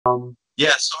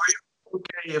Yeah, sorry.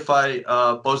 Okay, if I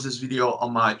post this video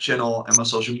on my channel and my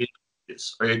social media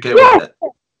pages. Are you okay with Yeah, that?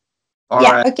 All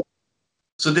yeah, right. okay.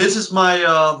 So this is my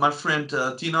my friend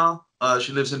Tina.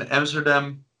 She lives in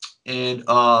Amsterdam, and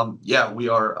yeah, we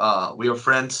are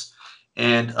friends,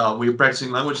 and we're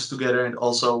practicing languages together. And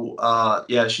also,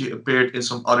 yeah, she appeared in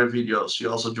some other videos. She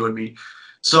also joined me.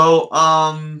 So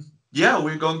yeah,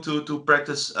 we're going to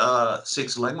practice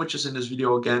six languages in this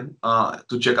video again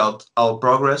to check out our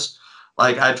progress.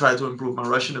 Like I try to improve my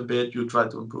Russian a bit. You try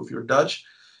to improve your Dutch.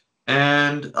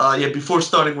 And yeah, before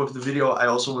starting with the video, I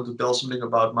also want to tell something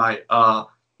about my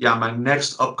yeah, my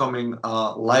next upcoming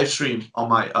live stream on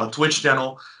my Twitch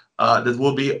channel. That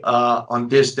will be on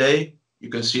this day. You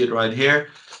can see it right here.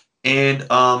 And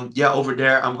yeah, over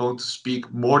there, I'm going to speak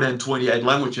more than 28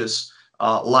 languages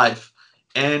live.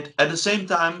 And at the same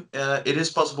time, it is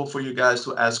possible for you guys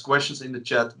to ask questions in the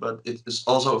chat, but it is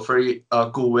also a very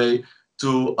cool way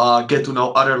to get to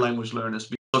know other language learners.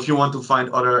 If you want to find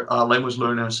other language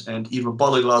learners and even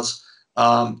polyglots,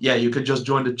 yeah, you can just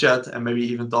join the chat and maybe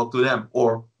even talk to them,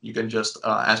 or you can just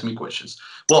ask me questions.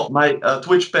 Well, my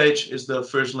Twitch page is the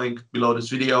first link below this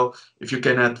video. If you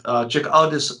cannot check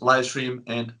out this live stream,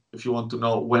 and if you want to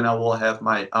know when I will have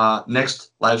my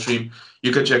next live stream,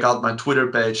 you can check out my Twitter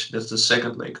page. That's the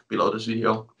second link below this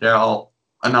video. There I'll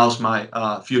announce my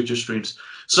future streams.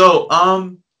 So,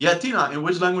 yeah, Tina, in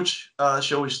which language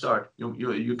shall we start?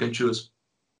 You can choose.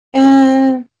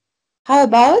 Uh, how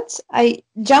about I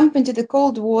jump into the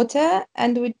cold water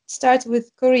and we start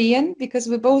with Korean because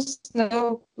we both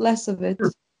know less of it.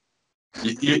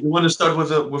 You want to start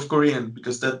with Korean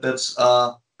because that's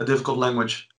a difficult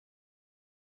language.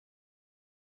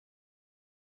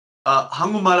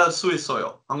 한국말 할 수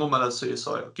있어요. 한국말 할 수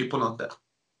있어요. 기쁜 어때?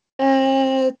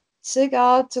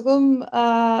 제가 조금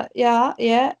야,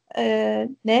 예,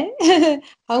 네.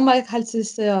 한국말 할 수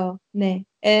있어요. 네.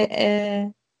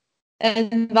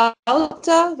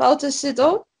 와우터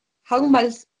씨도 한국말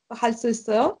할 수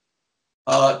있어요?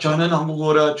 저는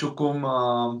한국어를 조금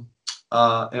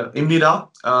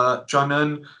입니다.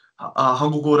 저는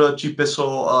한국어를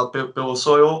집에서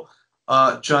배웠어요.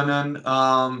 저는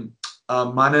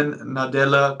많은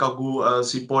나라를 가고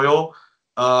싶어요.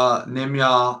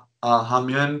 내면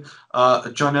하면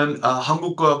저는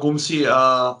한국 음식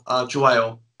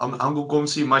좋아요. 한국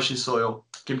음식 맛있어요.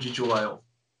 김치 좋아요.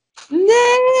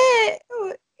 네.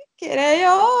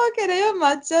 그래요. 그래요.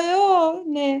 맞아요.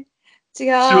 네.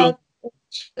 Sure. 제가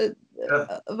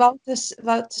와우터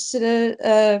씨를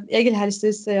얘기를 할 수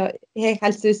있어요.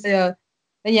 할 수 있어요.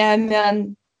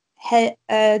 왜냐하면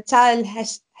잘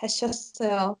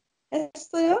하셨어요.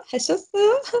 했어요?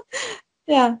 하셨어요?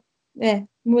 야, 네,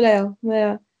 몰라요.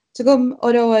 몰라요. 조금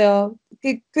어려워요.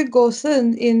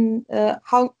 그곳은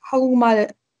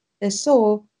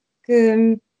한국말에서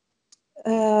그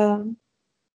어,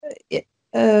 예,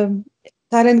 어,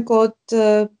 다른 곳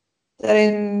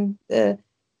다른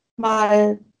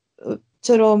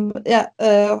말처럼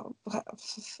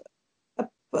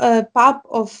밥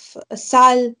of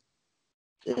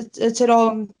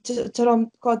쌀처럼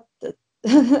것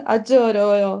아주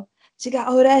어려워요.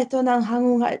 제가 오랫동안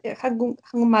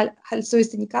한국말 할 수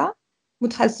있으니까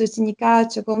못할 수 있으니까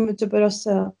조금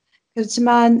줄었어요.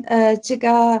 그렇지만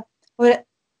제가 오래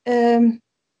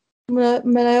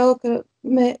뭐래요?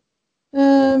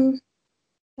 음,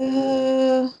 어,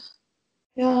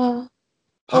 야,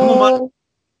 한국말 어,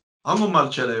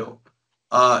 한국말 잘해요.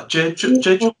 제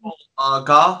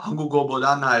중국어가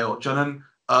한국어보다 나아요. 저는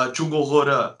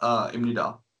중국어를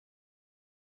입니다.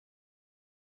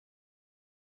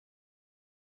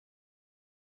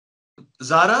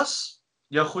 Зараз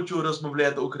я хочу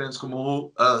розмовляти українською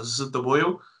мовою з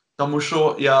тобою, тому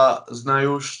що я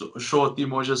знаю, що ти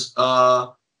можеш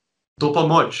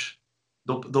допомогти.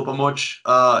 Допомогти,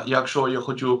 якщо я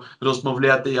хочу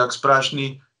розмовляти як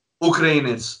справжній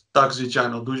українець. Так,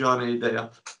 звичайно, дуже гарна ідея.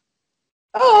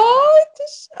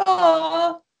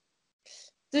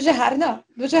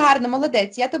 Дуже гарно,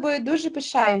 молодець. Я тобою дуже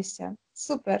пишаюся.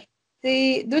 Супер.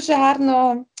 Ти дуже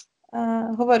гарно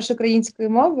говориш українською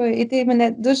мовою, і ти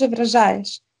мене дуже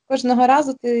вражаєш. Кожного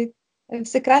разу ти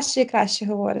все краще і краще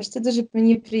говориш. Це дуже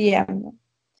мені приємно.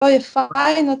 То є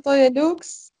файно, то є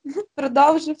люкс.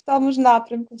 Продовжуй в тому ж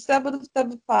напрямку. Все буде в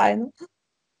тебе файно.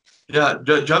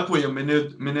 Дякую.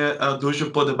 Мені дуже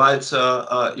подобається,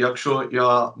 якщо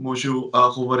я можу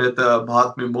говорити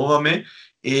багатьма мовами.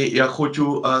 І я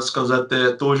хочу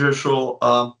сказати теж, що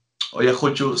я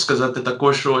хочу сказати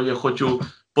також, що я хочу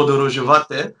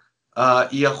подорожувати.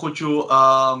 І я хочу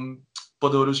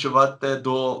подорожувати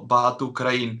до багато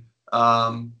країн.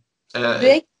 До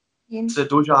Е, Це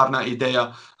дуже гарна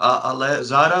ідея. Але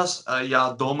зараз я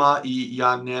вдома і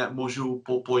я не можу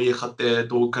поїхати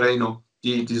до України.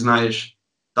 Ти знаєш,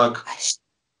 так.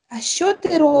 А що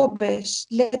ти робиш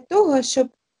для того, щоб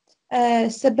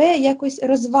себе якось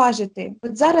розважити?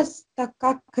 От зараз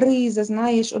така криза,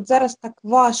 знаєш, от зараз так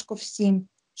важко всім.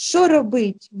 Що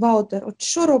робить, Wouter? От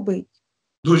що робить?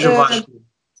 Дуже важко.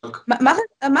 Так. Mag ik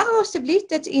alsjeblieft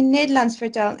het in Nederlands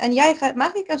vertellen? En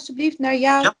mag ik alsjeblieft naar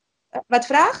jou Ja. Wat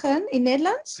vragen in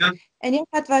Nederlands? Ja. En jij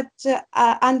gaat wat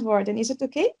antwoorden. Is het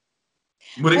oké?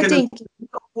 Moet ik Wat in denk het je?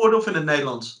 antwoorden of in het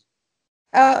Nederlands?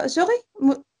 Sorry?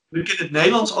 Moet ik in het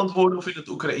Nederlands antwoorden of in het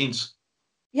Oekraïens?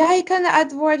 Ja, je kan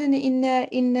antwoorden in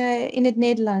het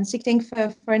Nederlands. Ik denk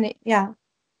ja.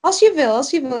 Als je wil.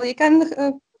 Je kan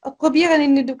proberen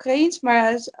in het Oekraïens,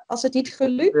 maar als het niet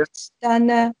gelukt, dan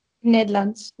in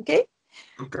Nederlands. Oké?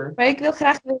 Oké. Maar ik wil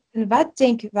graag weten, wat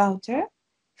denk je, Wouter,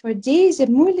 voor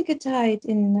deze moeilijke tijd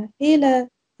in hele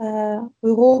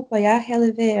Europa, ja,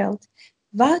 hele wereld.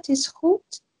 Wat is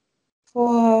goed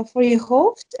voor je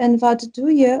hoofd en wat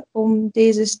doe je om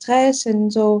deze stress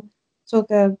en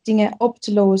zulke dingen op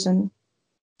te lossen?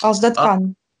 Als dat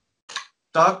kan.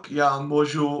 Так, я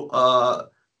можу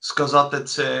сказати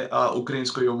це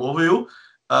українською мовою.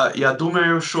 Я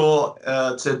думаю, що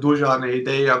це дуже гарна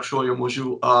ідея, якщо я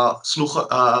можу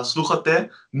слухати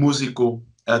музику.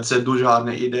 Це дуже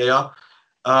гарна ідея.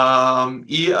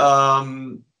 І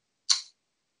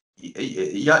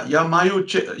я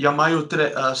маю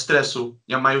стресу.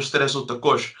 Я маю стресу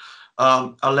також.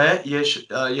 Але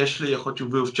якщо я хочу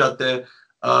вивчати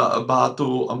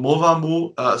багато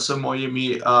мовами з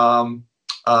моїми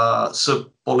з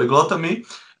поліглотами,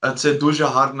 це дуже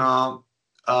гарна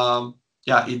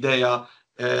ідея.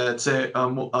 Це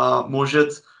може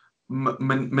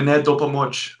мене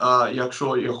допомогти,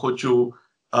 якщо я хочу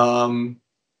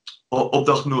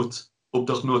обдохнути.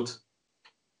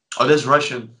 Oh, that's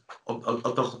Russian.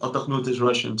 Отдохнути is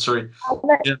Russian, sorry.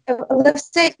 Але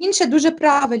все інше дуже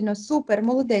правильно, супер,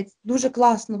 молодець, дуже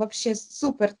класно, вообще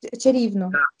супер,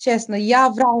 чарівно, чесно, я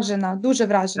вражена, дуже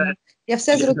вражена. Я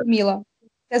все зрозуміла.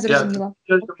 Я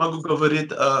могу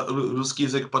говорить русский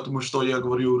язык, потому что я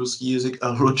говорю русский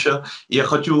язык лучше. Я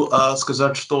хочу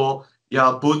сказать, что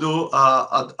я буду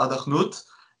отдохнуть,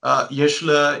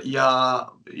 если я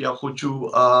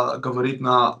хочу говорить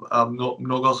на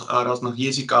многих разных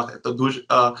языках.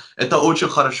 Это очень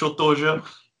хорошо тоже.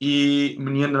 И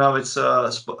мне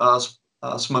нравится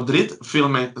смотреть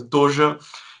фильмы тоже.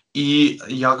 И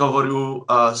я говорю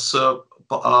с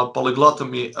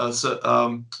полиглотами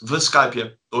в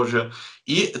скайпе тоже.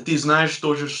 И ты знаешь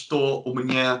тоже, что у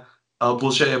меня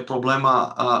большая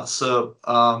проблема с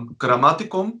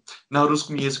грамматиком на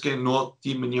русском языке, но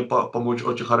ты мне помочь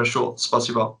очень хорошо.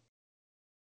 Спасибо.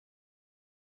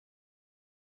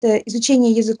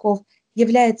 Изучение языков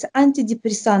является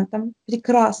антидепрессантом,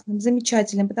 прекрасным,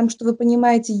 замечательным, потому что вы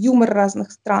понимаете юмор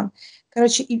разных стран.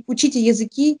 Короче, и учите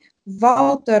языки.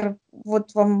 Wouter,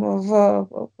 вот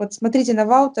смотрите на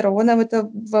Wouter, он вот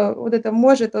это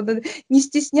может, он не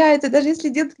стесняется, даже если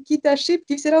делает какие-то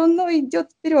ошибки, все равно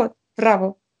идет вперед.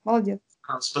 Браво, молодец.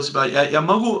 Спасибо. Я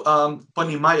могу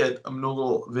понимать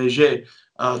много вещей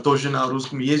тоже на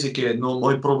русском языке, но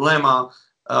моя проблема,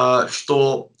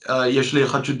 что если я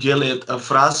хочу делать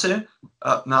фразы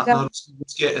на русском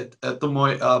языке, это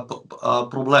мой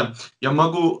проблем. Я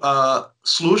могу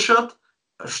слушать,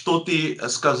 что ты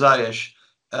сказаешь,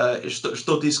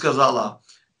 что ты сказала.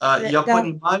 Я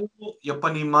понимаю,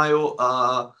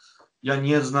 я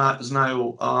не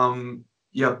знаю,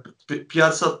 я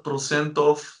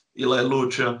 50% или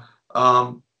лучше.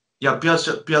 Я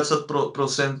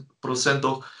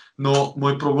 50%, но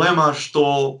моя проблема,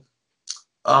 что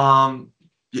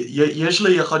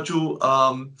если я хочу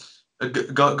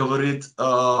говорить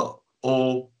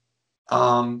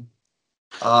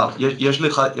если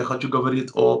я хочу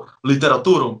говорить о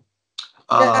литературе,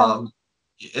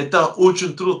 это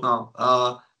очень трудно.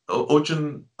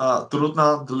 Очень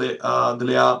трудно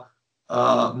для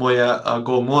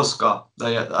моего мозга.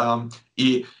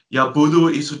 И я буду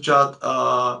изучать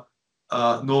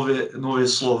новые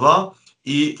слова,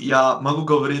 и я могу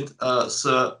говорить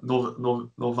с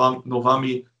новыми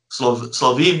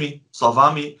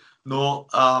словами, но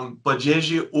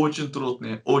падежи очень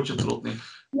трудные, очень трудные.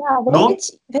 Но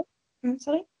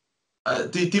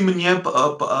ты меня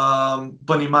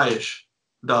понимаешь,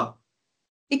 да.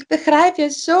 Ik begrijp je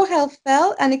zo heel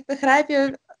veel en ik begrijp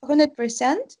je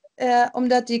 100%,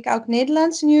 omdat ik ook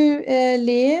Nederlands nu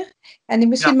leer. En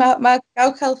misschien maak ik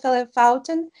ook heel veel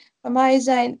fouten. Voor mij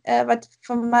wat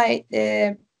voor mij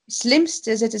de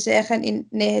slimste zit te zeggen in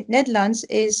het Nederlands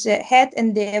is het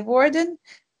en de woorden.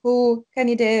 Hoe kan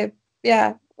je de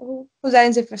ja, hoe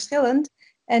zijn ze verschillend?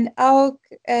 En ook,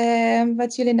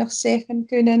 wat jullie nog zeggen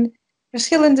kunnen,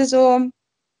 verschillende zo,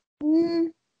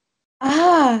 hmm,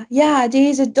 ja,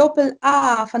 deze doppel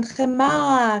A van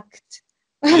gemaakt.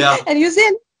 Ja, En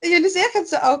jullie zeggen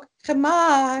ze ook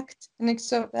gemaakt. En ik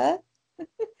zo, hè?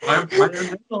 maar in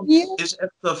Nederlands Hier, is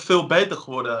echt veel beter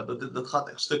geworden. Dat gaat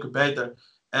echt stukken beter.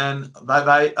 En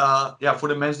ja, voor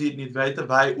de mensen die het niet weten,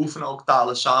 wij oefenen ook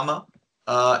talen samen.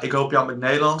 Ik help jou met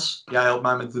Nederlands, jij helpt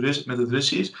mij met het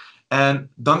Russisch.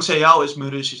 En dankzij jou is mijn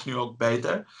Russisch nu ook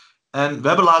beter. En we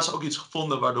hebben laatst ook iets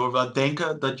gevonden waardoor we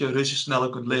denken dat je Russisch sneller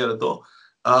kunt leren, toch?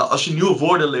 Als je nieuwe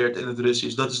woorden leert in het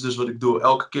Russisch, dat is dus wat ik doe.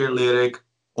 Elke keer leer ik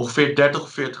ongeveer 30 of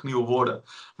 40 nieuwe woorden.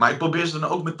 Maar ik probeer ze dan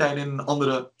ook meteen in een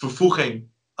andere vervoeging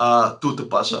toe te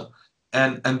passen.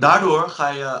 En daardoor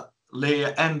leer je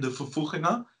en de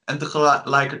vervoegingen en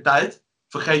tegelijkertijd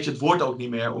vergeet je het woord ook niet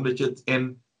meer, omdat je het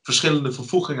in verschillende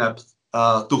vervoegingen hebt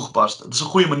toegepast. Dat is een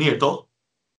goede manier, toch?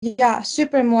 ja,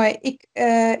 super mooi.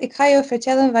 Ik ga je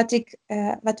vertellen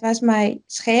wat was mijn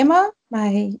schema.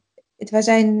 Het was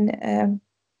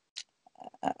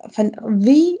van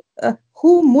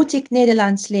hoe moet ik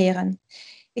Nederlands leren?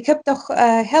 Ik heb toch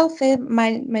heel veel,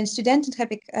 mijn studenten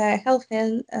heb ik heel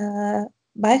veel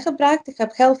bijgebracht. Ik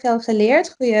heb heel veel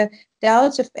geleerd hoe je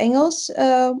Duits of Engels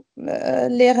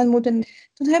leren moeten.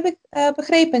 Toen heb ik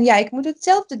begrepen, ja, ik moet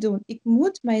hetzelfde doen. Ik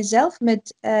moet mijzelf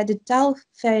met de taal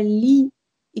verliezen.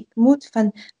 Ik moet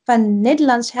van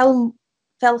Nederlands heel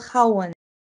veel houden.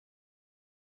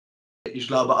 Ich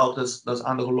glaube auch, dass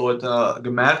andere Leute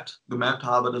gemerkt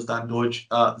haben, dass dein Deutsch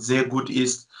sehr gut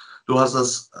ist. Du hast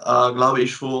das, glaube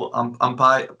ich, vor ein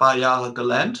paar Jahren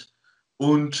gelernt.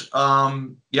 Und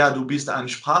ja, du bist ein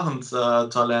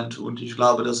Sprachentalent. Und ich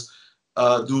glaube, dass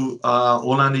du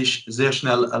Holländisch sehr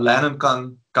schnell lernen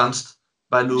kannst,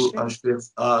 weil du Schön.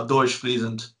 sprichst Deutsch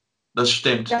fließend. Das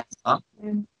stimmt. Ja, Ja?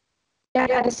 ja,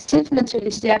 ja, das hilft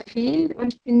natürlich sehr viel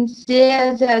und ich bin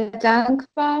sehr, sehr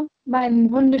dankbar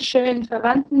meinen wunderschönen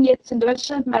Verwandten jetzt in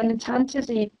Deutschland. Meine Tante,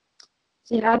 sie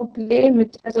hat Probleme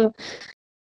mit, also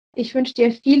ich wünsche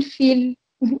dir viel, viel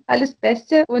alles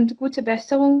Beste und gute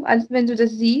Besserung, als wenn du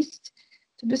das siehst.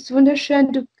 Du bist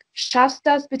wunderschön, du schaffst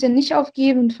das, bitte nicht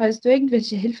aufgeben und falls du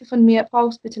irgendwelche Hilfe von mir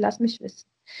brauchst, bitte lass mich wissen.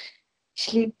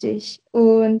 Ich liebe dich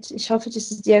und ich hoffe,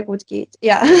 dass es dir gut geht.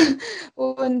 Ja,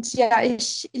 und ja,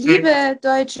 ich liebe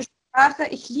deutsche Sprache,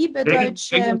 ich liebe Gegen,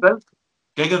 deutsche. gegen, wel,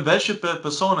 gegen welche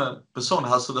Person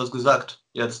hast du das gesagt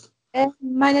jetzt?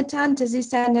 Meine Tante, sie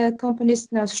ist eine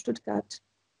Komponistin aus Stuttgart.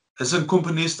 Es ist ein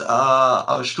Komponist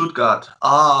aus Stuttgart.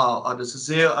 Das ist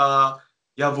sehr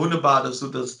ja, wunderbar, dass du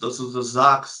das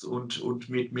sagst und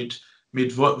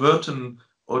mit Wörtern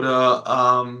oder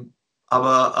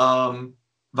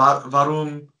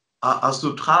warum hast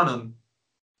du Tränen?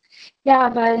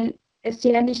 Ja, weil es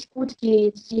ihr nicht gut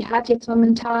geht. Sie hat jetzt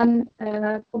momentan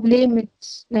Probleme mit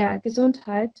naja,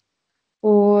 Gesundheit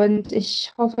und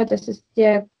ich hoffe, dass es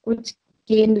dir gut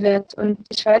gehen wird. Und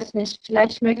ich weiß nicht,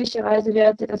 vielleicht möglicherweise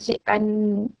werde ich sie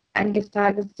eines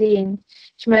Tages sehen.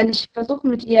 Ich meine, ich versuche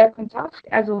mit ihr Kontakt,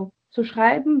 also zu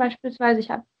schreiben beispielsweise. Ich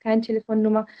habe keine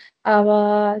Telefonnummer,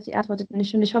 aber sie antwortet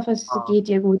nicht und ich hoffe, es Ah, geht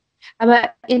ihr gut. Aber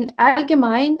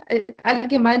allgemein,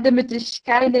 damit ich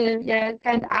keine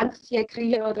Angst hier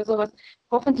kriege oder sowas.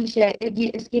 Hoffentlich,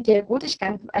 es geht dir gut. Ich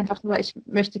kann einfach nur, ich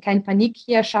möchte keine Panik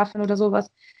hier schaffen oder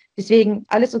sowas. Deswegen,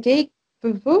 alles okay?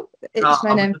 Ich ja,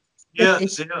 aber meine, das ist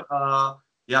wirklich. sehr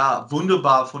ja,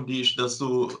 wunderbar von dir, dass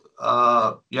du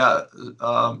ja,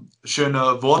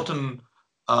 schöne Worte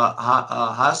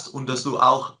hast und dass du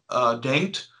auch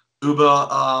denkst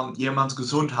über jemands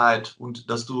Gesundheit und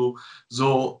dass du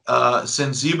so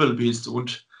sensibel bist.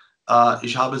 Und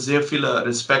ich habe sehr viel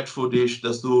Respekt vor dich,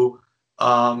 dass du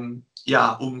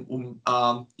ja,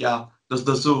 ja, dass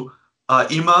du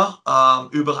immer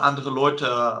über andere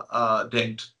Leute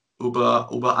denkst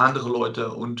über andere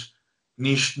Leute und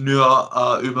nicht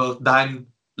nur über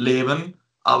dein Leben.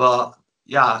 Aber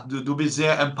ja, du bist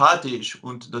sehr empathisch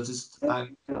und das ist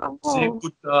ein sehr Oh,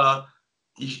 guter.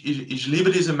 Ich liebe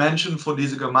diese Menschen von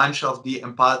dieser Gemeinschaft, die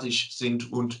empathisch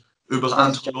sind und über das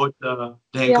andere stimmt. Leute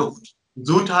denken. Ja, Und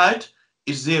Gesundheit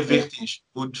ist sehr ja, wichtig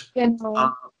und äh, genau. Oh,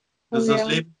 das ja.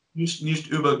 Leben nicht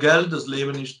über Geld, das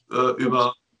Leben nicht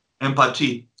über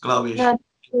Empathie, glaube ich.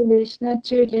 Natürlich,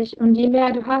 natürlich. Und je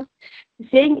mehr du hast,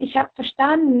 deswegen, ich habe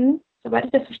verstanden, sobald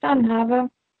ich das verstanden habe,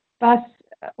 was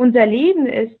unser Leben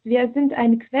ist. Wir sind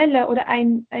eine Quelle oder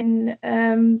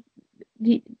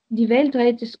die Welt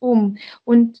dreht sich um.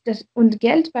 Und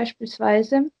Geld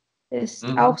beispielsweise ist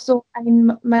Mhm. auch so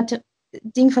ein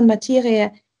Ding von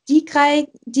Materie. Die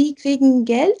kriegen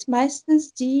Geld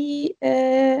meistens, die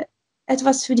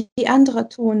etwas für die andere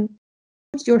tun.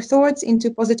 your thoughts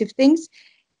into positive things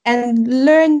and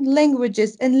learn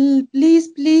languages. And please,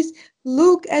 please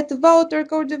look at Walter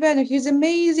Cordovano. He's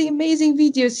amazing, amazing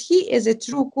videos. He is a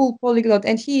true cool polyglot,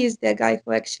 and he is the guy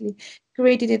who actually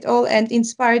created it all and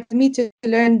inspired me to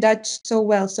learn Dutch so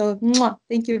well. So, mwah,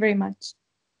 thank you very much.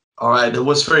 All right, it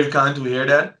was very kind to hear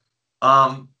that.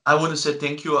 I want to say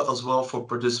thank you as well for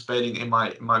participating in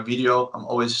my video.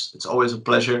 It's always a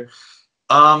pleasure.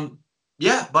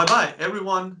 Yeah, bye bye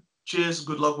everyone. Cheers,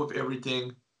 good luck with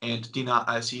everything. And Tina,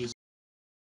 I see you